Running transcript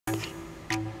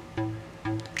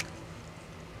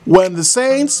When the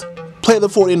Saints play the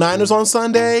 49ers on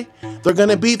Sunday, they're going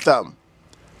to beat them.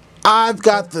 I've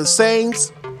got the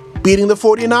Saints beating the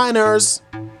 49ers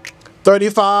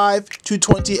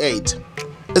 35-28.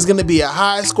 It's going to be a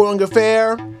high-scoring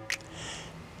affair.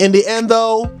 In the end,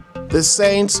 though, the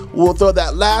Saints will throw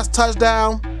that last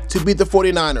touchdown to beat the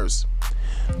 49ers.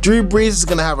 Drew Brees is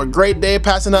going to have a great day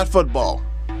passing that football.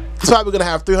 He's probably going to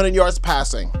have 300 yards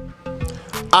passing.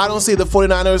 I don't see the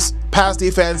 49ers pass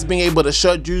defense being able to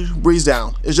shut Drew Brees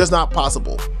down. It's just not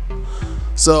possible.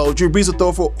 So Drew Brees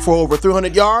will throw for over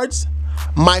 300 yards.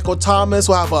 Michael Thomas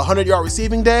will have a 100-yard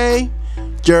receiving day.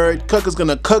 Jared Cook is going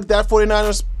to cook that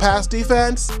 49ers pass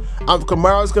defense. Alvin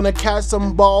Kamara is going to catch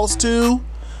some balls too.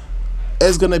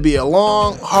 It's going to be a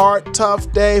long, hard,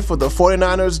 tough day for the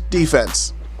 49ers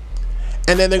defense.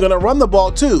 And then they're going to run the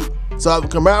ball too. So Alvin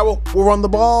Kamara will run the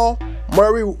ball.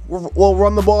 Murray will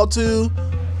run the ball too.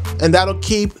 And that'll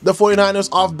keep the 49ers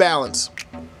off balance.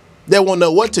 They won't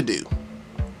know what to do.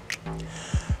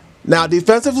 Now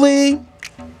defensively,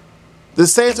 the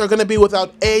Saints are going to be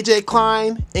without A.J.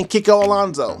 Klein and Kiko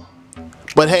Alonso.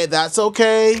 But hey, that's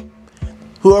okay.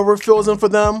 Whoever fills in for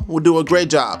them will do a great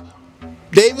job.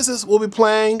 Davis will be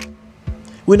playing.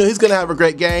 We know he's going to have a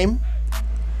great game.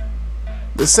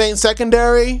 The Saints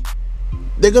secondary,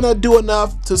 they're going to do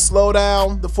enough to slow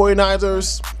down the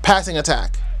 49ers passing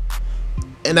attack.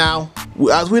 And now,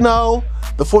 as we know,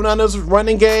 the 49ers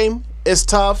running game is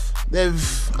tough.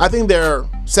 I think they're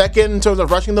second in terms of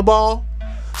rushing the ball.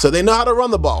 So they know how to run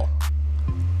the ball.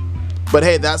 But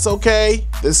hey, that's okay.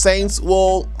 The Saints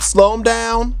will slow them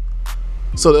down.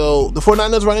 So the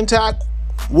 49ers running attack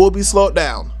will be slowed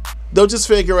down. They'll just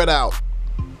figure it out.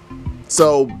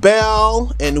 So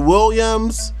Bell and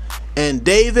Williams and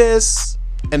Davis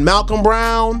and Malcolm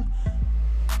Brown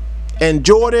and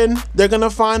Jordan, they're going to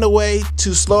find a way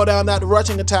to slow down that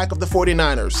rushing attack of the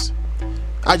 49ers.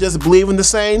 I just believe in the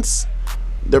Saints.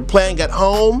 They're playing at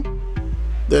home.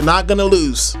 They're not going to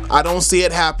lose. I don't see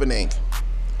it happening.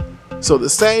 So the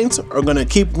Saints are going to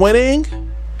keep winning.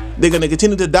 They're going to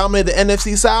continue to dominate the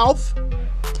NFC South.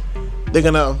 They're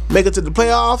going to make it to the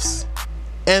playoffs.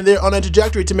 And they're on a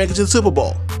trajectory to make it to the Super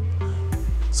Bowl.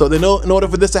 So they know in order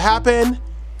for this to happen,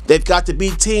 they've got to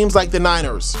beat teams like the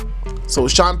Niners. So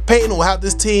Sean Payton will have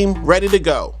this team ready to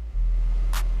go.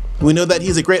 We know that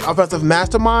he's a great offensive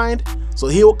mastermind. So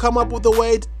he will come up with a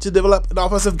way to develop an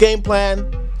offensive game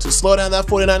plan to slow down that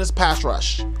 49ers pass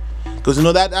rush. Because you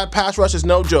know that pass rush is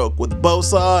no joke with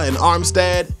Bosa and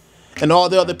Armstead and all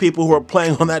the other people who are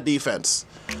playing on that defense.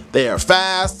 They are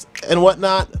fast and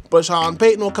whatnot, but Sean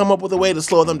Payton will come up with a way to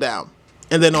slow them down.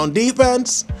 And then on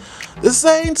defense, the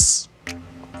Saints,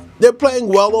 they're playing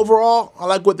well overall. I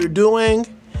like what they're doing.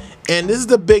 And this is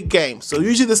the big game. So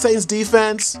usually the Saints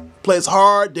defense plays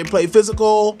hard, they play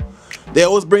physical, they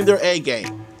always bring their A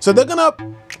game. So they're going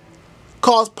to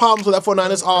cause problems with that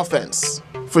 49ers offense,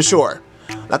 for sure.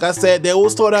 Like I said, they will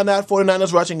slow down that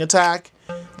 49ers rushing attack.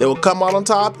 They will come out on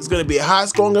top. It's going to be a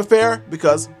high-scoring affair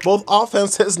because both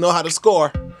offenses know how to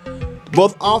score.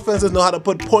 Both offenses know how to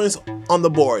put points on the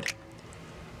board.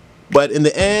 But in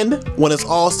the end, when it's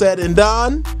all said and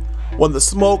done, when the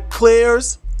smoke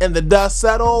clears and the dust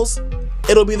settles,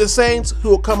 it'll be the Saints who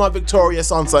will come out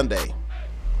victorious on Sunday.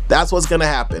 That's what's going to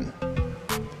happen.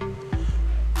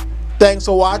 Thanks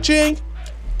for watching.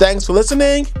 Thanks for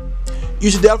listening. You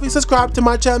should definitely subscribe to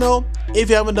my channel if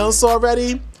you haven't done so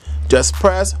already. Just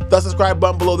press the subscribe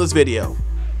button below this video.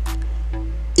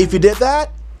 If you did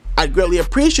that, I'd greatly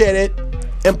appreciate it.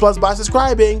 And plus, by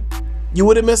subscribing, you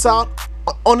wouldn't miss out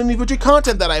on any future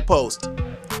content that I post.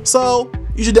 So,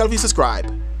 you should definitely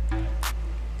subscribe.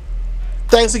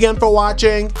 Thanks again for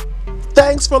watching.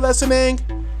 Thanks for listening.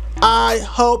 I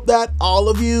hope that all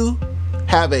of you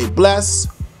have a blessed,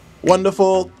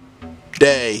 wonderful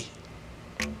day.